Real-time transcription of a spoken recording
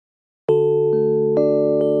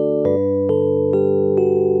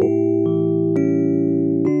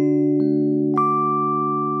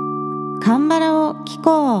聞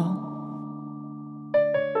こう。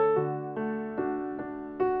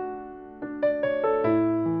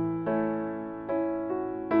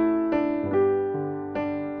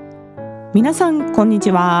皆さんこんに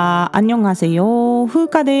ちは。안녕하세요。風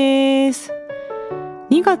花です。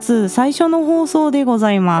2月最初の放送でご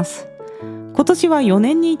ざいます。今年は4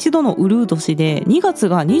年に一度のウルー年で2月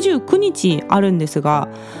が29日あるんですが、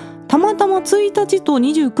たまたま1日と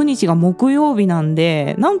29日が木曜日なん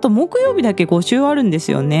で、なんと木曜日だけ5週あるんで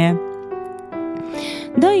すよね。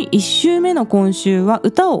第1週目の今週は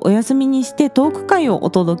歌をお休みにしてトーク会をお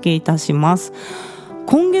届けいたします。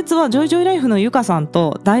今月はジョイジョイライフのゆかさん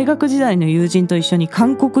と大学時代の友人と一緒に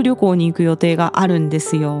韓国旅行に行く予定があるんで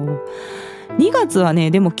すよ。2月は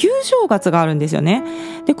ね、でも旧正月があるんですよね。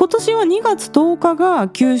で、今年は2月10日が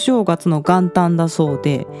旧正月の元旦だそう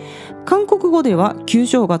で、韓国語では旧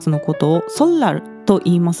正月のことをソルラルと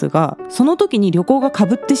言いますが、その時に旅行が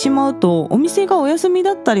被ってしまうとお店がお休み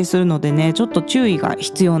だったりするのでね、ちょっと注意が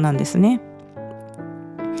必要なんですね。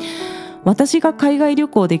私が海外旅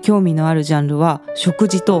行で興味のあるジャンルは食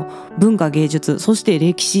事と文化芸術、そして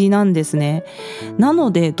歴史なんですね。な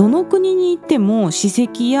のでどの国に行っても史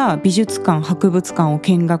跡や美術館、博物館を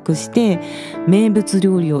見学して名物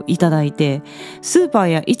料理をいただいて、スーパー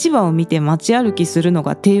や市場を見て街歩きするの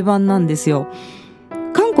が定番なんですよ。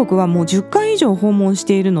韓国はもう10回以上訪問し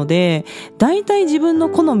ているので、だいたい自分の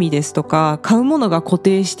好みですとか買うものが固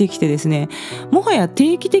定してきてですね、もはや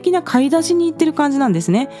定期的な買い出しに行ってる感じなんで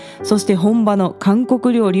すね。そして本場の韓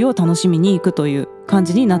国料理を楽しみに行くという感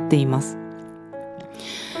じになっています。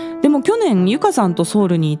でも去年ゆかさんとソウ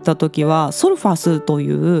ルに行った時はソルファスと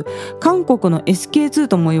いう韓国の SK2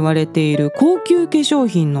 とも言われている高級化粧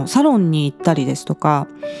品のサロンに行ったりですとか、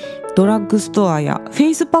ドラッグストアやフェ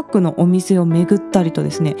イスパックのお店を巡ったりと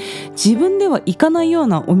ですね、自分では行かないよう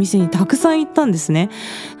なお店にたくさん行ったんですね。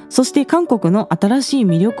そして韓国の新しい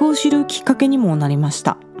魅力を知るきっかけにもなりまし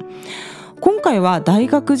た。今回は大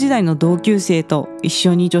学時代の同級生と一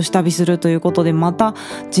緒に女子旅するということで、また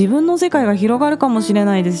自分の世界が広がるかもしれ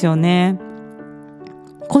ないですよね。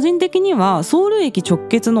個人的にはソウル駅直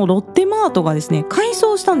結のロッテマートがですね、改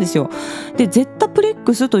装したんですよ。で、ゼッタプレッ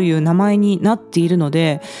クスという名前になっているの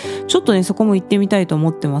で、ちょっとね、そこも行ってみたいと思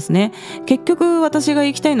ってますね。結局私が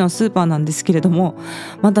行きたいのはスーパーなんですけれども、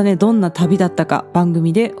またね、どんな旅だったか番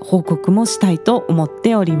組で報告もしたいと思っ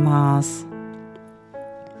ております。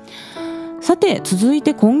さて、続い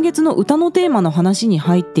て今月の歌のテーマの話に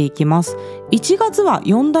入っていきます。1月は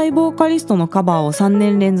4大ボーカリストのカバーを3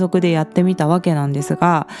年連続でやってみたわけなんです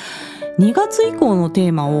が、2月以降のテ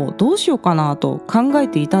ーマをどうしようかなと考え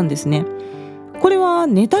ていたんですね。これは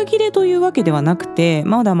ネタ切れというわけではなくて、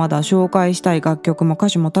まだまだ紹介したい楽曲も歌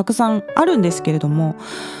手もたくさんあるんですけれども、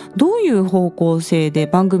どういう方向性で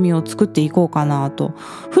番組を作っていこうかなと、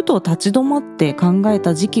ふと立ち止まって考え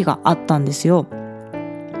た時期があったんですよ。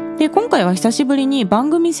で、今回は久しぶりに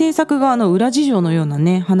番組制作側の裏事情のような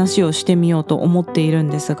ね、話をしてみようと思っている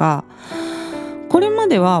んですが、これま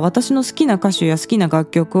では私の好きな歌手や好きな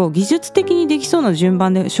楽曲を技術的にできそうな順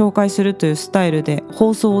番で紹介するというスタイルで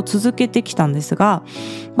放送を続けてきたんですが、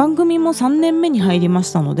番組も3年目に入りま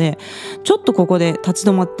したので、ちょっとここで立ち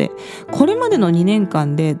止まって、これまでの2年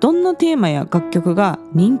間でどんなテーマや楽曲が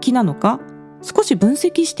人気なのか、少し分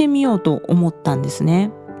析してみようと思ったんです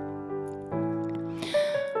ね。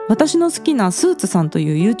私の好きなスーツさんと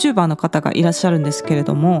いう YouTuber の方がいらっしゃるんですけれ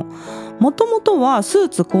ども、もともとはスー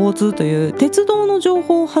ツ交通という鉄道の情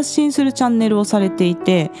報を発信するチャンネルをされてい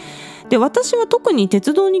て、で、私は特に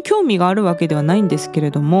鉄道に興味があるわけではないんですけ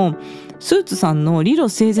れども、スーツさんの理路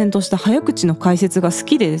整然とした早口の解説が好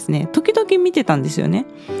きでですね、時々見てたんですよね。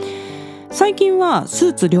最近はス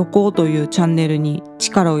ーツ旅行というチャンネルに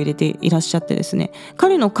力を入れていらっしゃってですね、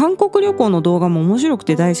彼の韓国旅行の動画も面白く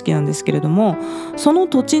て大好きなんですけれども、その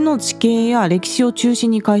土地の地形や歴史を中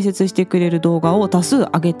心に解説してくれる動画を多数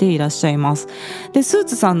上げていらっしゃいます。で、スー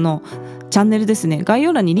ツさんのチャンネルですね、概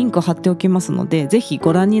要欄にリンクを貼っておきますので、ぜひ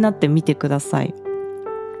ご覧になってみてください。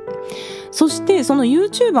そしてその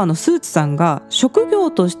YouTuber のスーツさんが職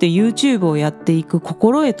業として YouTube をやっていく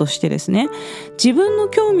心得としてですね、自分の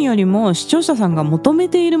興味よりも視聴者さんが求め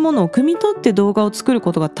ているものを汲み取って動画を作る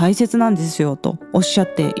ことが大切なんですよとおっしゃ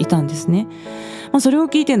っていたんですね。それを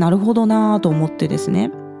聞いてなるほどなと思ってですね、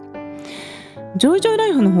ジョイジョイラ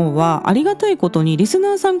イフの方はありがたいことにリス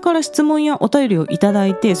ナーさんから質問やお便りをいただ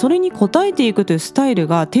いて、それに答えていくというスタイル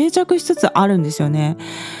が定着しつつあるんですよね。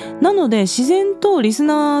なので自然とリス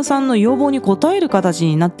ナーさんの要望に応える形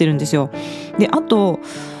になってるんですよ。で、あと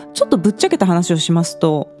ちょっとぶっちゃけた話をします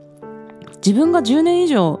と、自分が10年以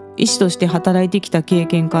上医師として働いてきた経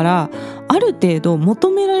験から、ある程度求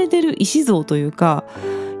められてる医師像というか、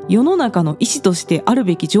世の中の意思としてある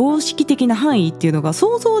べき常識的な範囲っていうのが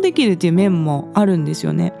想像できるっていう面もあるんです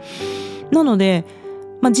よね。なので、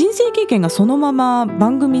人生経験がそのまま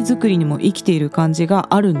番組作りにも生きている感じが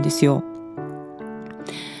あるんですよ。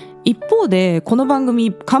一方でこの番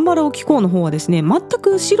組韓バラを聴こうの方はですね、全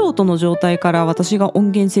く素人の状態から私が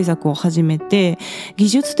音源制作を始めて、技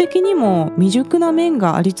術的にも未熟な面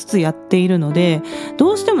がありつつやっているので、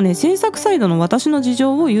どうしてもね制作サイドの私の事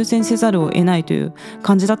情を優先せざるを得ないという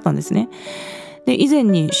感じだったんですね。で、以前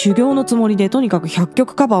に修行のつもりでとにかく100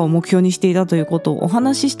曲カバーを目標にしていたということをお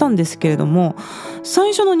話ししたんですけれども、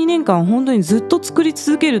最初の2年間本当にずっと作り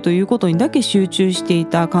続けるということにだけ集中してい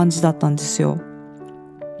た感じだったんですよ。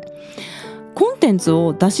コンテンツ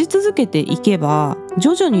を出し続けていけば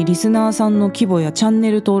徐々にリスナーさんの規模やチャン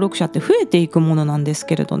ネル登録者って増えていくものなんです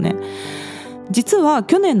けれどね、実は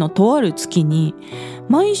去年のとある月に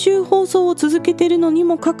毎週放送を続けているのに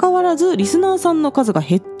もかかわらずリスナーさんの数が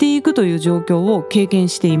減っていくという状況を経験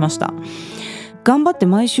していました。頑張って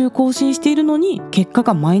毎週更新しているのに結果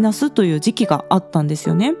がマイナスという時期があったんです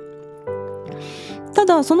よね。た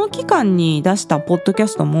だその期間に出したポッドキャ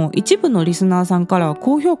ストも一部のリスナーさんからは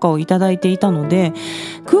高評価をいただいていたので、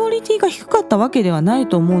クオリティが低かったわけではない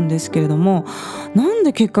と思うんですけれども、なん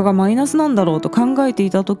で結果がマイナスなんだろうと考えてい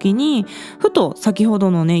た時に、ふと先ほ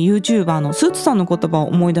どのね YouTuber のスーツさんの言葉を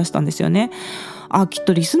思い出したんですよね。きっ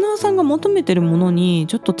とリスナーさんが求めてるものに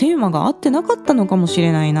ちょっとテーマが合ってなかったのかもし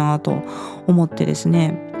れないなと思ってです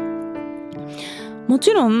ね、も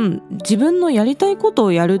ちろん自分のやりたいこと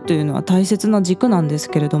をやるというのは大切な軸なんです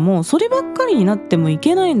けれども、そればっかりになってもい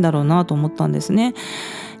けないんだろうなと思ったんですね。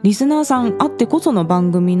リスナーさんあってこその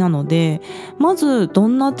番組なので、まずど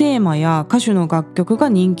んなテーマや歌手の楽曲が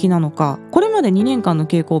人気なのか、これまで2年間の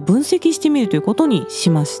傾向を分析してみるということにし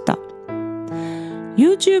ました。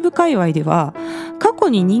YouTube 界隈では過去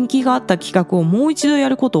に人気があった企画をもう一度や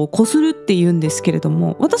ることをこするって言うんですけれど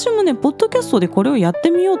も、私もねポッドキャストでこれをやって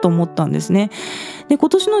みようと思ったんですね。で、今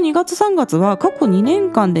年の2月3月は過去2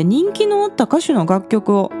年間で人気のあった歌手の楽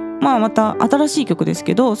曲を、また新しい曲です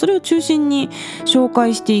けど、それを中心に紹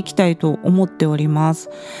介していきたいと思っております。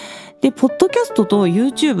で、ポッドキャストと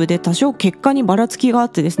YouTube で多少結果にばらつきがあっ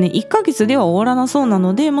てですね、1ヶ月では終わらなそうな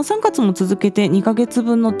ので、3月も続けて2ヶ月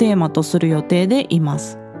分のテーマとする予定でいま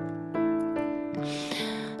す。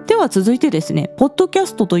では続いてですね、ポッドキャ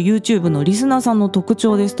ストと YouTube のリスナーさんの特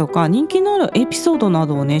徴ですとか人気のあるエピソードな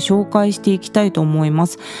どをね紹介していきたいと思いま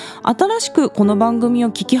す。新しくこの番組を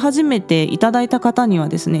聞き始めていただいた方には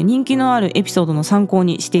ですね、人気のあるエピソードの参考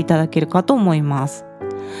にしていただけるかと思います。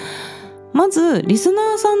まずリスナ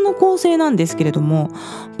ーさんの構成なんですけれども、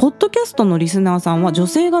ポッドキャストのリスナーさんは女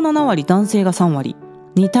性が7割男性が3割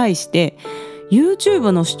に対して、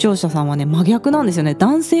 YouTube の視聴者さんはね真逆なんですよね。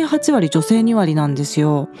男性8割女性2割なんです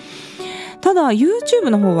よ。ただ YouTube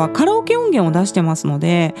の方はカラオケ音源を出してますの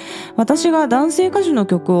で、私が男性歌手の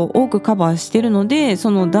曲を多くカバーしてるので、そ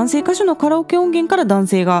の男性歌手のカラオケ音源から男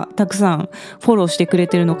性がたくさんフォローしてくれ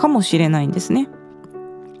てるのかもしれないんですね。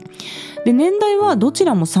で、年代はどち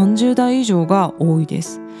らも30代以上が多いで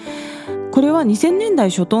す。これは2000年代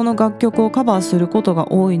初頭の楽曲をカバーすること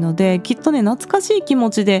が多いので、きっとね懐かしい気持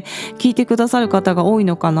ちで聴いてくださる方が多い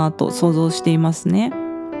のかなと想像していますね。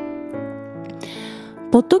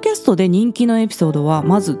ポッドキャストで人気のエピソードは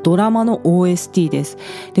まずドラマの OST です。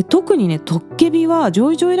で、特にねトッケビはジ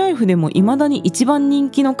ョイジョイライフでも未だに一番人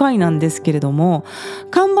気の回なんですけれども、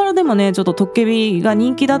カンバラでもねちょっとトッケビが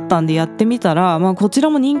人気だったんでやってみたら、こちら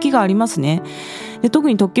も人気がありますね。で、特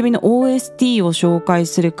にトッケビの OST を紹介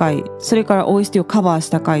する回、それから OST をカバーし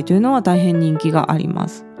た回というのは大変人気がありま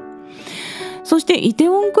す。そしてイテ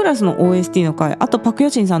ウォンクラスの OST の回、あとパクヨ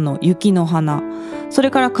シンさんの雪の花、それ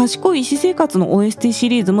から賢い医師生活の OST シ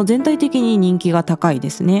リーズも全体的に人気が高い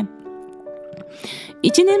ですね。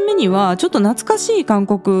1年目にはちょっと懐かしい韓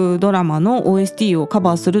国ドラマの OST をカ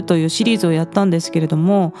バーするというシリーズをやったんですけれど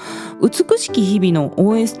も、美しき日々の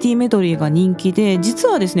OST メドレーが人気で、実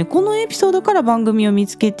はですねこのエピソードから番組を見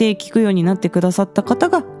つけて聞くようになってくださった方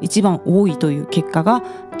が一番多いという結果が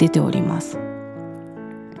出ております。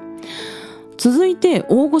続いて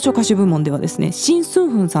大御所歌手部門ではですね、シン・ス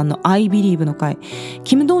ンフンさんの I Believe の回、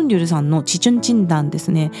キム・ドンリュルさんのチチュンチンダンで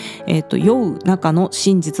すね、酔う中の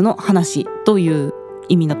真実の話という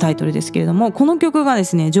意味のタイトルですけれども、この曲がで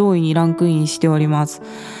すね上位にランクインしております。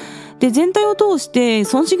で、全体を通して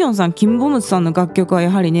ソン・シギョンさん、キム・ボムツさんの楽曲は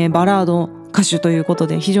やはりねバラード歌手ということ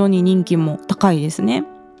で非常に人気も高いですね。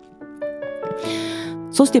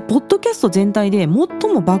そしてポッドキャスト全体で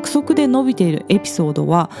最も爆速で伸びているエピソード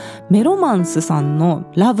はメロマンスさんの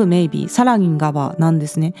Love Maybe サラギンガバなんで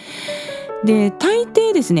すね。で、大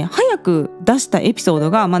抵ですね早く出したエピソー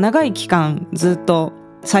ドが長い期間ずっと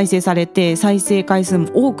再生されて再生回数も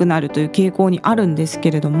多くなるという傾向にあるんです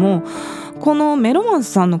けれども、このメロマン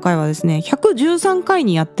スさんの回はですね113回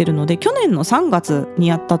にやってるので、去年の3月に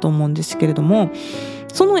やったと思うんですけれども、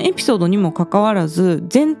そのエピソードにもかかわらず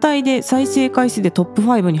全体で再生回数でトップ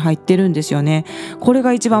5に入ってるんですよね。これ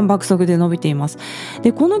が一番爆速で伸びています。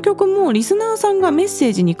でこの曲もリスナーさんがメッセ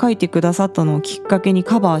ージに書いてくださったのをきっかけに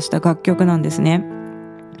カバーした楽曲なんですね。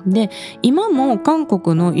で今も韓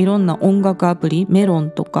国のいろんな音楽アプリ、メロン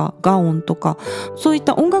とかガオンとかそういっ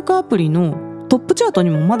た音楽アプリのトップチャートに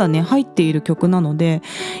もまだね入っている曲なので、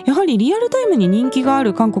やはりリアルタイムに人気があ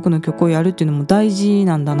る韓国の曲をやるっていうのも大事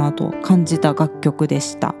なんだなと感じた楽曲で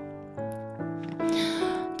した。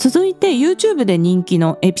続いて YouTube で人気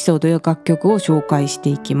のエピソードや楽曲を紹介して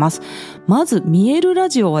いきます。まず見えるラ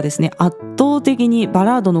ジオはですね、圧倒的にバ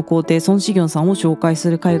ラードの皇帝ソン・シギョンさんを紹介す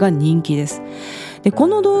る回が人気です。でこ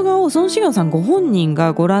の動画をソン・シギョンさんご本人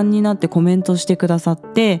がご覧になってコメントしてくださっ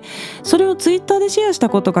て、それをツイッターでシェアした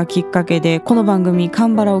ことがきっかけでこの番組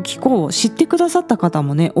韓バラを聴こうを知ってくださった方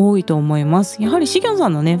もね多いと思います。やはりシギョンさ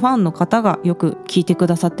んのねファンの方がよく聞いてく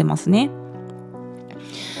ださってますね。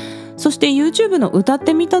そして YouTube の歌っ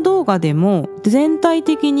てみた動画でも全体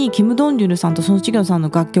的にキム・ドンリュルさんとソン・シギョンさんの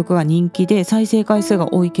楽曲が人気で再生回数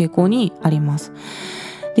が多い傾向にあります。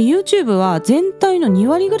で YouTube は全体の2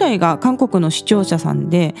割ぐらいが韓国の視聴者さん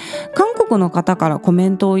で、韓国の方からコメ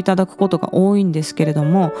ントをいただくことが多いんですけれど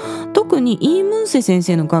も、特にイ・ムンセ先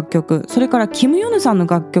生の楽曲、それからキム・ヨヌさんの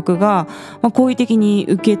楽曲が好意的に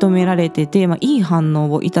受け止められてて、いい反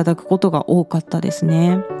応をいただくことが多かったです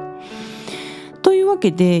ね。というわけ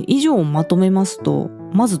で以上をまとめますと、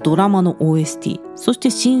まずドラマの OST、 そして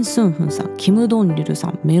シン・スンフンさん、キム・ドンリルさ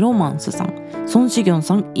ん、メロマンスさん、ソン・シギョン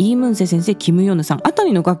さん、イ・ムンセ先生、キム・ヨヌさんあた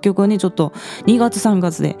りの楽曲はねちょっと2月3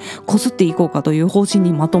月でこすっていこうかという方針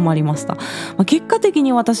にまとまりました。結果的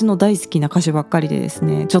に私の大好きな歌手ばっかりでです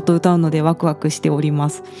ね、ちょっと歌うのでワクワクしておりま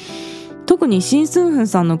す。特にシン・スンフン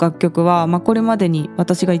さんの楽曲は、これまでに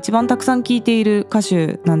私が一番たくさん聴いている歌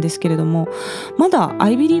手なんですけれども、まだ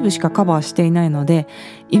I Believe しかカバーしていないので、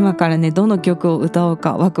今からねどの曲を歌おう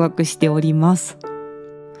かワクワクしております。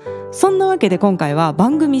そんなわけで今回は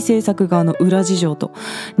番組制作側の裏事情と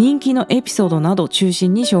人気のエピソードなど中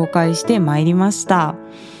心に紹介してまいりました。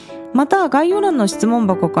また概要欄の質問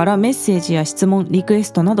箱からメッセージや質問、リクエ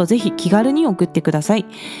ストなどぜひ気軽に送ってください。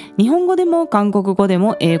日本語でも韓国語で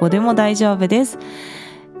も英語でも大丈夫です。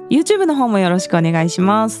 YouTube の方もよろしくお願いし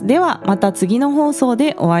ます。ではまた次の放送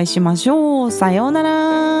でお会いしましょう。さようなら。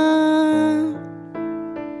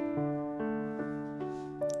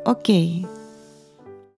 OK。